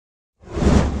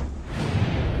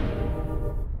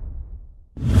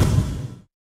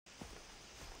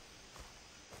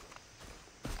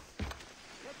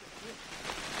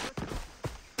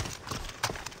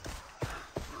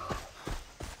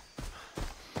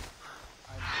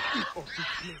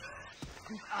place.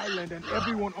 This island and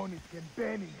everyone on it can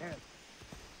burn in hell.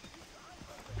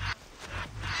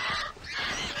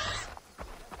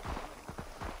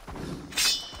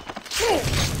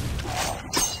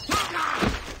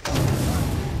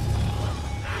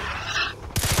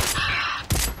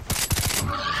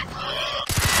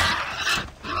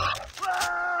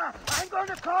 I'm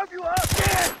gonna carve you up!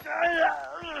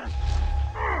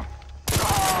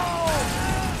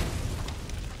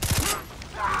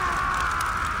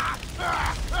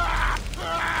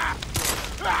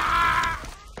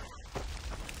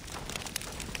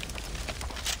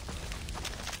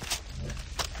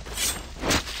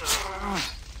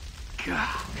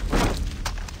 God.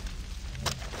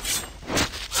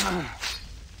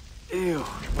 Ew.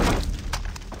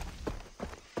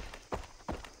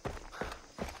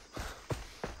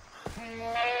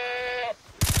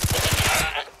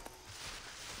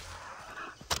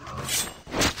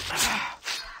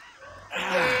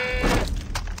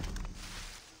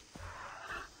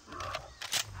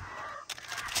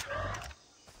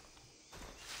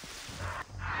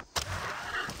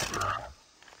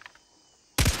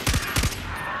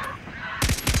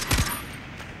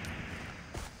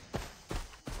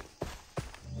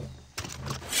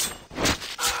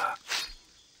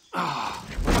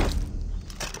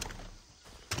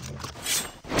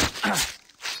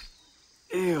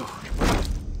 Ew.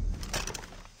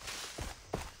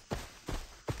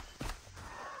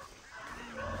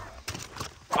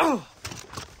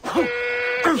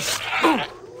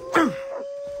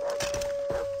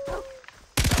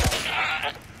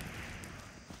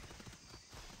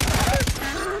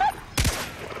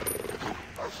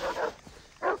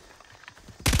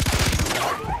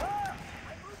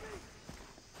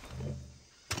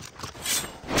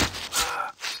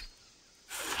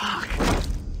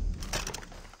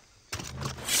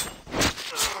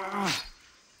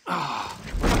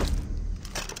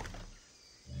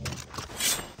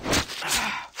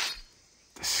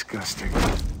 Disgusting.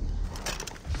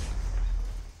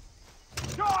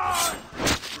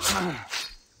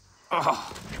 Oh.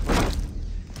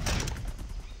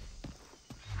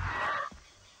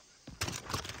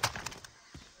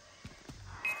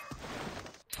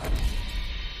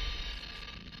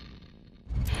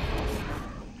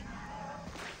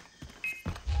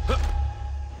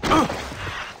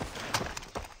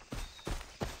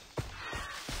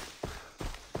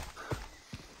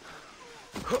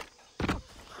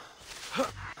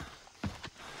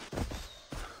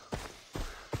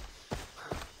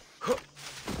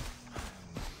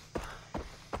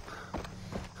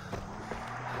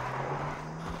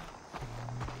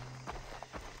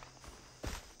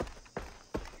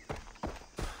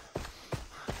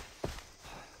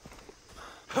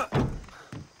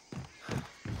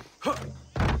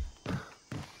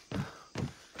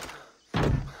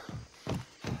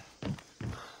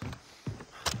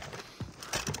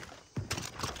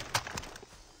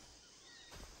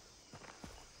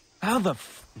 How the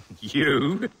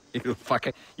You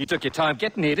fucker. You took your time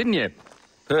getting here, didn't you?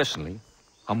 Personally,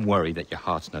 I'm worried that your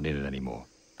heart's not in it anymore.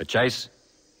 But Chase,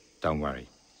 don't worry.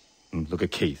 Look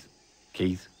at Keith.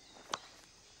 Keith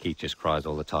just cries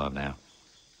all the time now.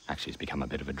 Actually, it's become a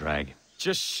bit of a drag.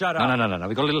 Just shut up. No.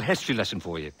 We've got a little history lesson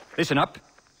for you. Listen up.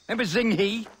 Remember Zing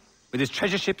He? With his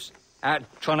treasure ships out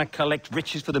trying to collect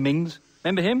riches for the Mings?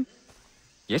 Remember him?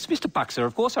 Yes, Mr. Buxer,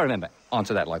 of course I remember.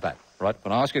 Answer that like that, all right?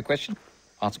 When I ask you a question,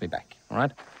 answer me back, all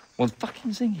right? Well,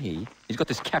 fucking Zing He, he's got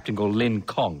this captain called Lin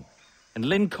Kong. And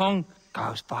Lin Kong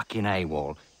goes fucking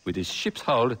AWOL with his ship's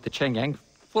hold at the Chengyang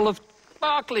full of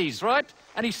Barclays, right?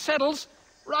 And he settles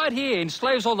right here,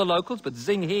 enslaves all the locals, but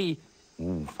Zing He,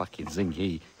 fucking Zing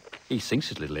He sinks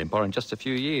his little empire in just a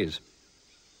few years.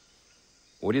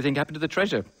 What do you think happened to the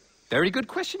treasure? Very good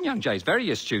question, young Jays,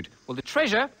 very astute. Well, the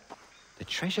treasure,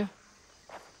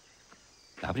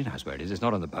 nobody knows where it is. It's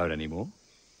not on the boat anymore.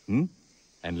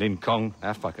 And Lin Kong,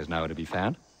 our fucker's nowhere to be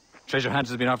found. Treasure hunters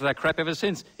have been after that crap ever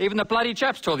since. Even the bloody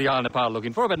chaps tore the island apart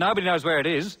looking for it, but nobody knows where it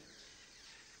is.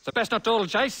 So best not dawdle,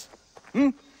 Chase.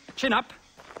 Chin up.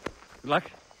 Good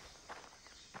luck.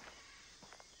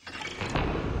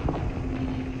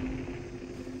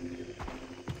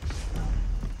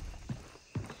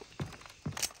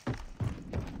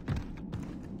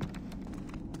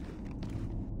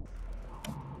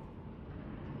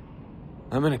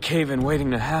 I'm in a cave-in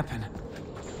waiting to happen.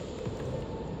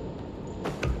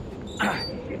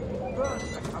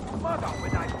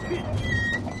 When I hit,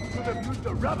 should have used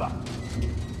the rubber.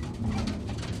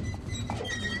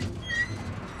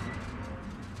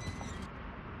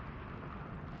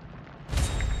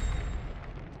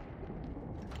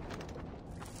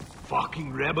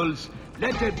 Fucking rebels,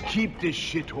 let them keep this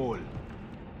shithole.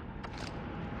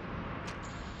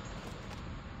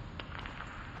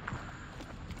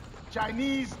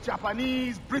 Chinese,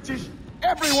 Japanese, British,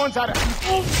 everyone's had a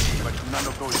piece, but none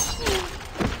of those.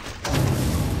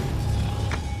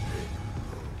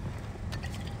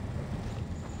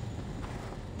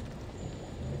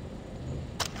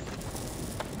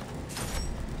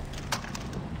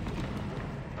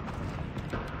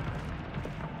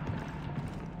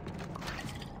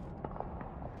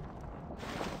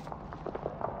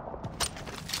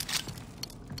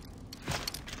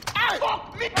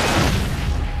 Fuck me!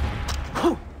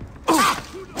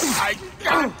 I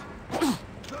can't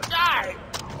die!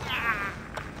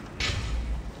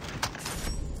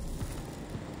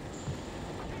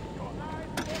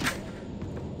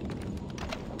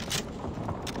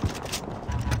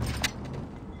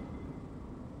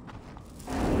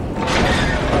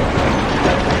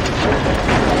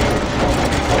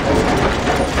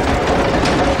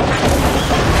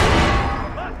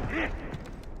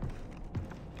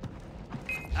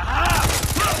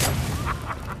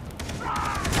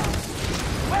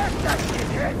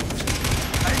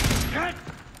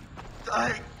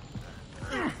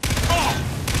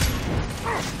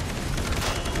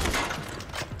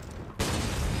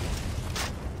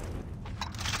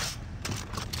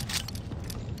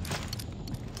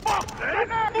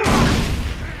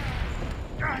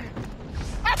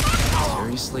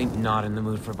 Seriously not in the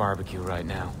mood for barbecue right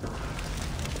now.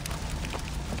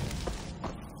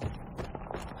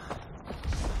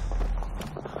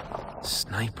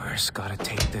 Sniper's gotta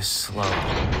take this slow.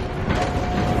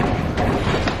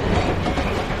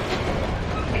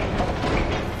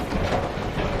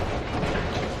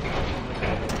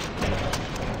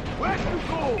 Where'd you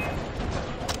go?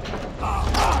 Oh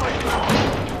my God!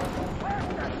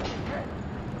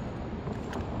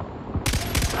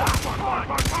 Come on!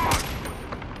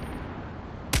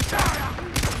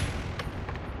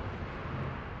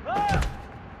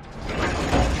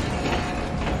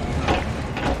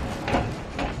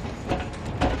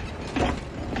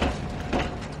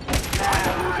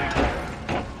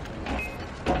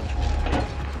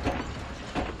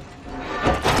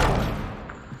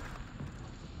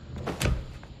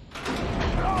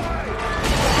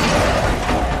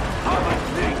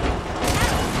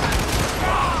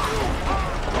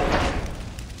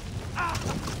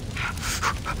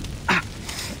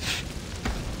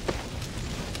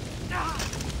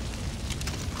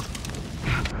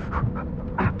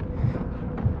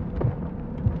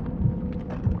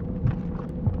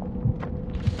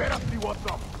 Better see what's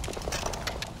up.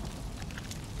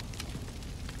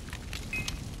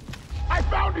 I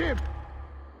found him!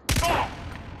 Oh!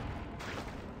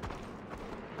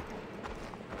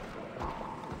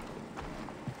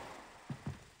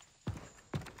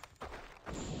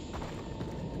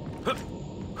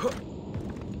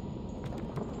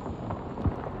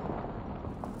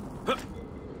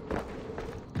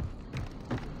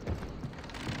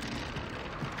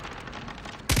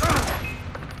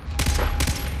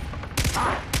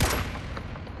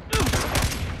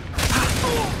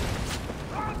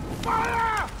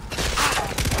 Fire!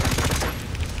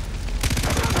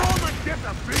 Come home and get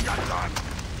the bigger gun!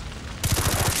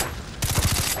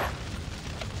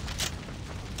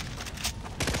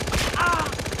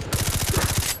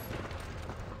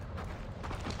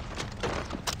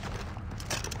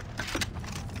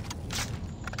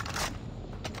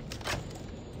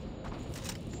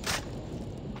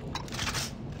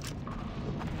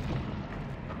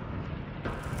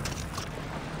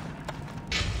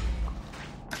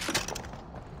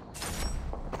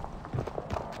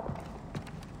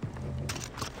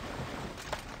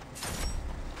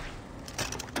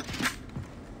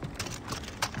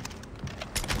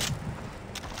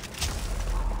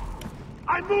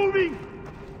 I'm moving!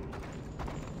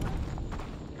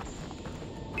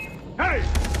 Hey!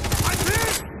 I'm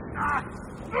hit!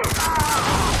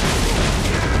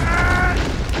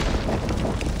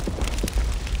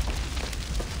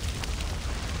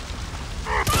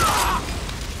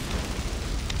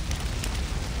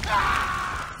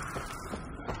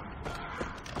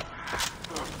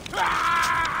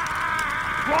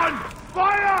 Run!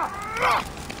 Fire!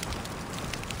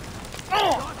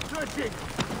 Start searching!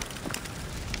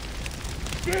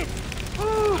 Shit!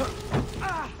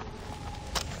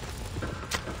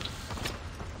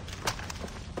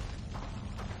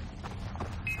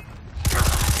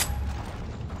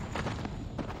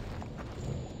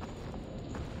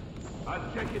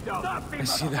 I'll check it out. I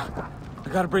see that. I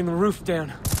gotta bring the roof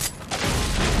down.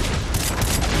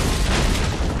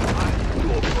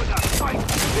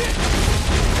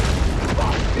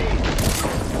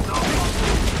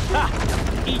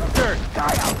 Eat dirt!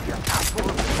 Die out here,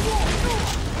 asshole!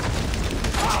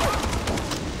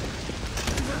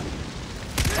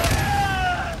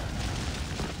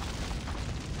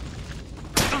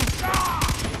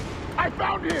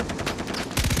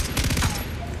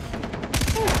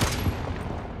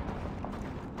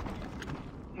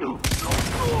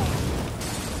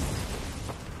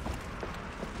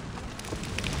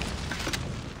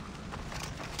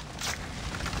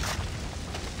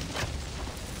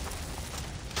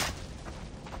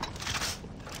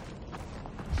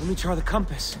 Let me try the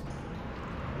compass.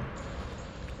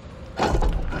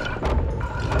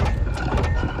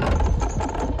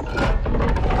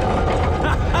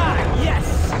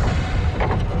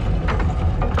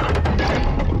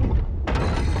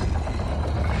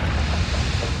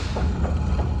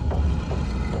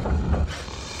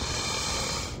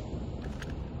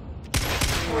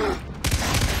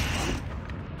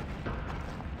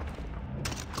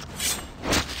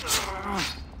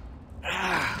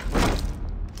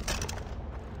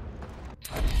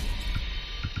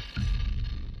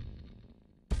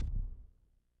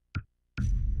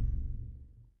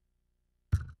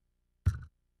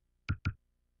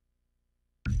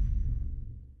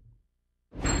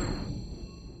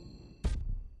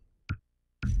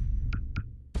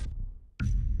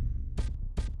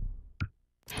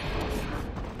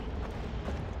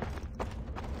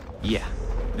 Yeah,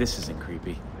 this isn't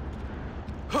creepy.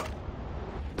 A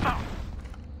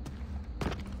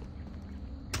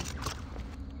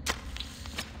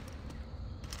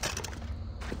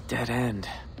dead end.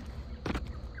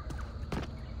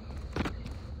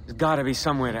 There's gotta be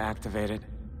some way to activate it.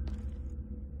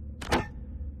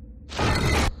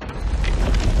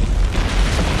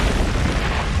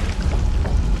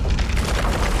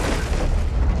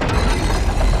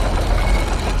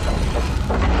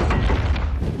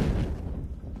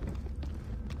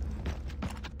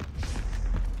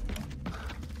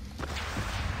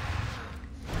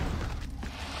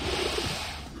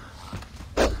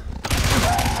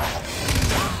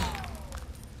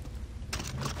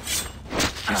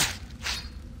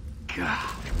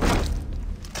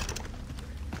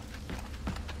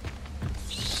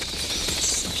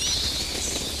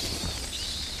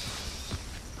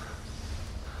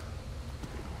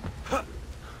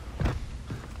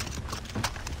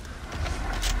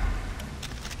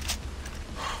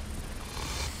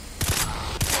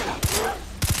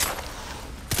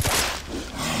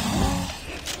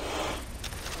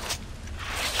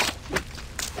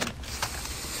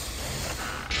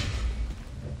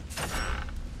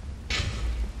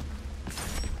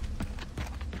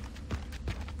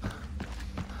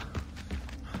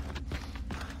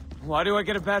 Why do I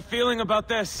get a bad feeling about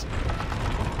this?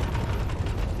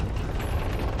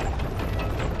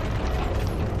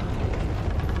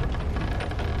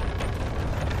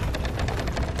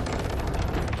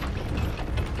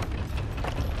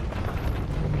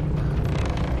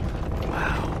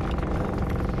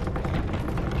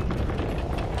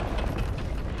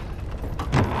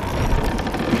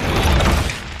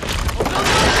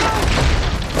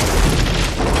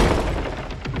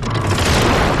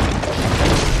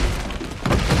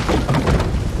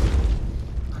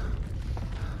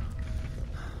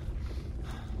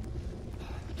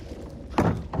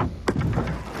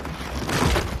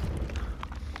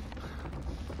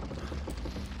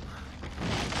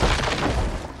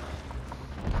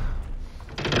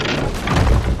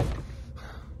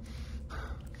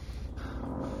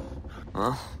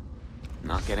 Well,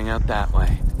 not getting out that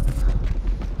way.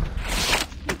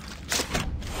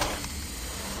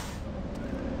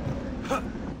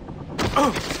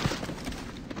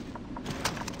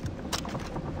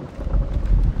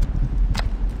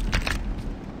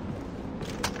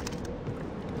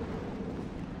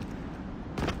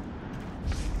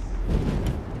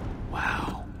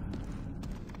 Wow.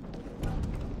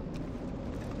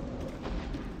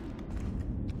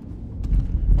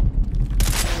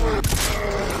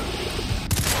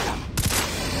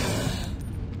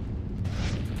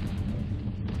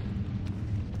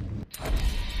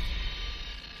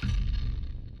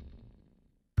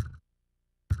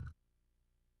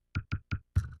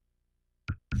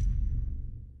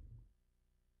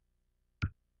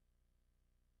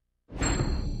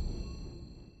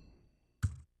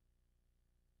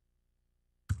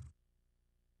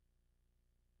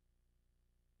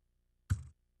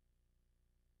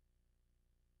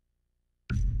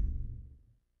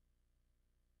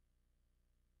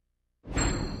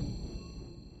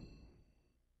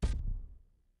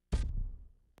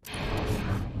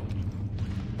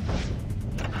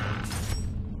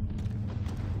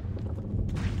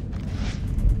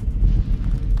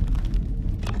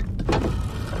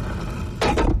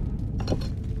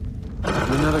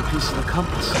 Another piece of the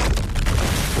compass.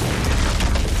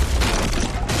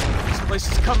 This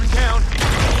place is coming down.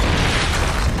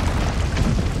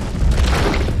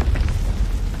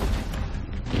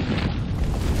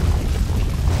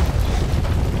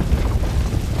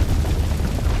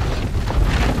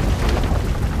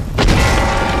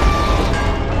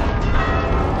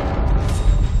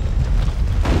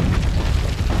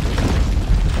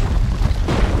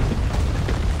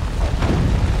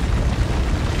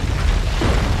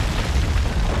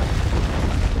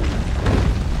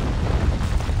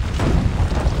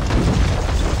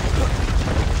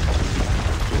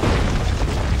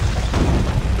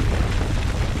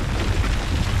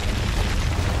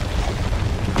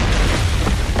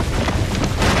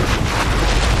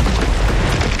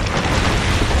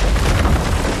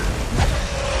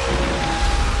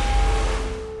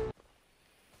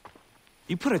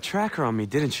 put a tracker on me,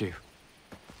 didn't you?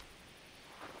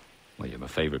 Well, you're my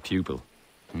favorite pupil.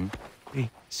 Hey,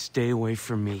 stay away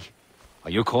from me.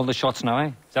 Are you calling the shots now, eh?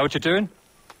 Is that what you're doing?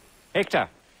 Hector,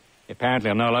 apparently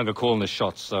I'm no longer calling the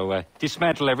shots, so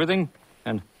dismantle everything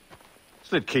and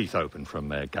slit Keith open from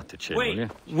gut to chin, will you?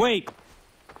 Wait!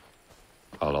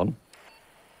 Hold on.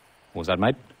 What was that,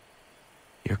 mate?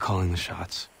 You're calling the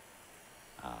shots.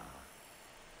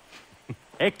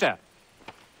 Hector,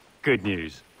 good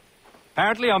news.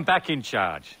 Apparently I'm back in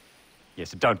charge.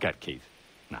 Yes, don't gut Keith.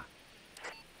 Nah.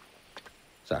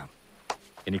 So,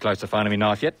 any close to finding me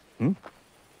knife yet? I'm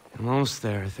almost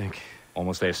there, I think.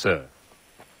 Almost there, sir.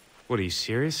 What, are you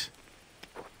serious?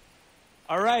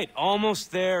 All right,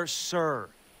 almost there, sir.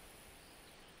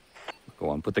 Go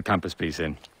on, put the compass piece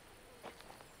in.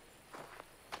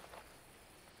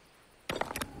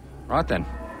 Right then.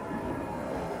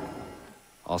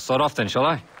 I'll start off then, shall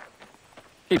I?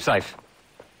 Keep safe.